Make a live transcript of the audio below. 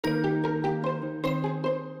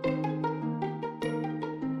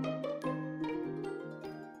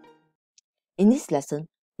In this lesson,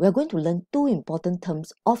 we are going to learn two important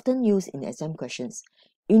terms often used in exam questions: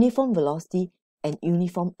 uniform velocity and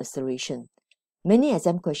uniform acceleration. Many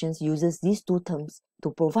exam questions uses these two terms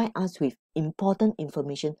to provide us with important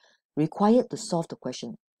information required to solve the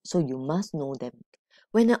question, so you must know them.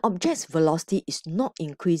 When an object's velocity is not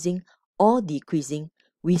increasing or decreasing,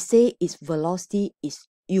 we say its velocity is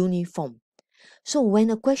uniform. So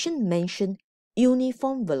when a question mentions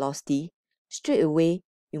uniform velocity, straight away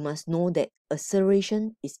you must know that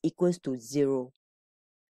acceleration is equals to 0.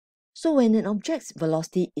 So when an object's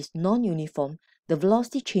velocity is non-uniform, the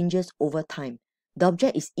velocity changes over time. The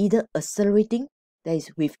object is either accelerating, that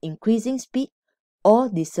is with increasing speed, or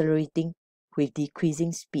decelerating with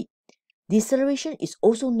decreasing speed. Deceleration is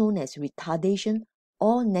also known as retardation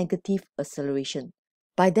or negative acceleration.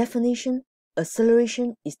 By definition,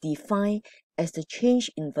 acceleration is defined as the change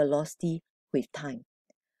in velocity with time.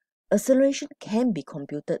 Acceleration can be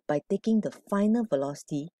computed by taking the final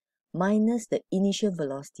velocity minus the initial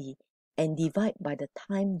velocity and divide by the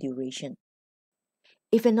time duration.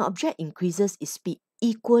 If an object increases its speed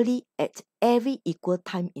equally at every equal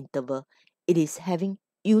time interval, it is having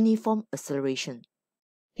uniform acceleration.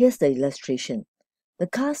 Here's the illustration. The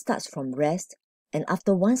car starts from rest, and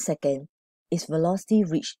after 1 second, its velocity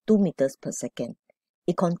reached 2 meters per second.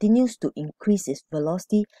 It continues to increase its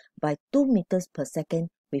velocity by 2 meters per second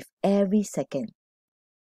with every second.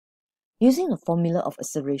 Using the formula of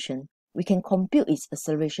acceleration, we can compute its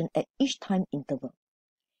acceleration at each time interval.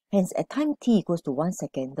 Hence, at time t equals to 1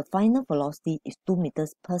 second, the final velocity is 2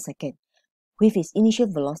 meters per second, with its initial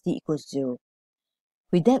velocity equals 0.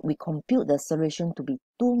 With that, we compute the acceleration to be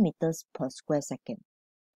 2 meters per square second.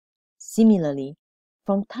 Similarly,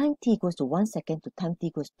 from time t equals to 1 second to time t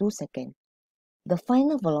equals 2 seconds, the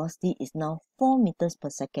final velocity is now 4 meters per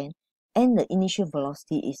second and the initial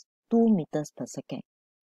velocity is 2 meters per second.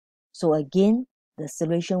 So again, the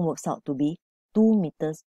acceleration works out to be 2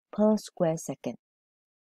 meters per square second.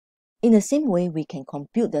 In the same way, we can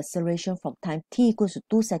compute the acceleration from time t equals to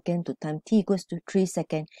 2 seconds to time t equals to 3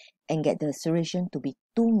 seconds and get the acceleration to be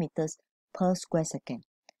 2 meters per square second.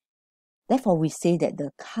 Therefore, we say that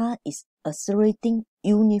the car is accelerating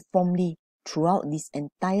uniformly throughout this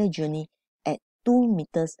entire journey at 2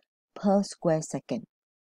 meters per square second.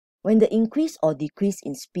 When the increase or decrease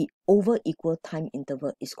in speed over equal time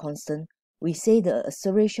interval is constant, we say the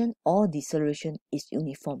acceleration or deceleration is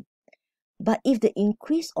uniform. But if the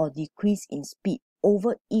increase or decrease in speed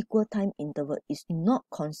over equal time interval is not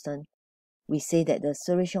constant, we say that the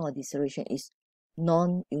acceleration or deceleration is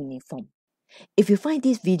non-uniform. If you find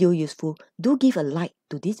this video useful, do give a like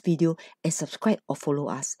to this video and subscribe or follow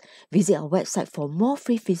us. Visit our website for more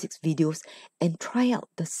free physics videos and try out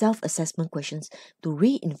the self-assessment questions to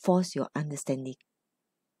reinforce your understanding.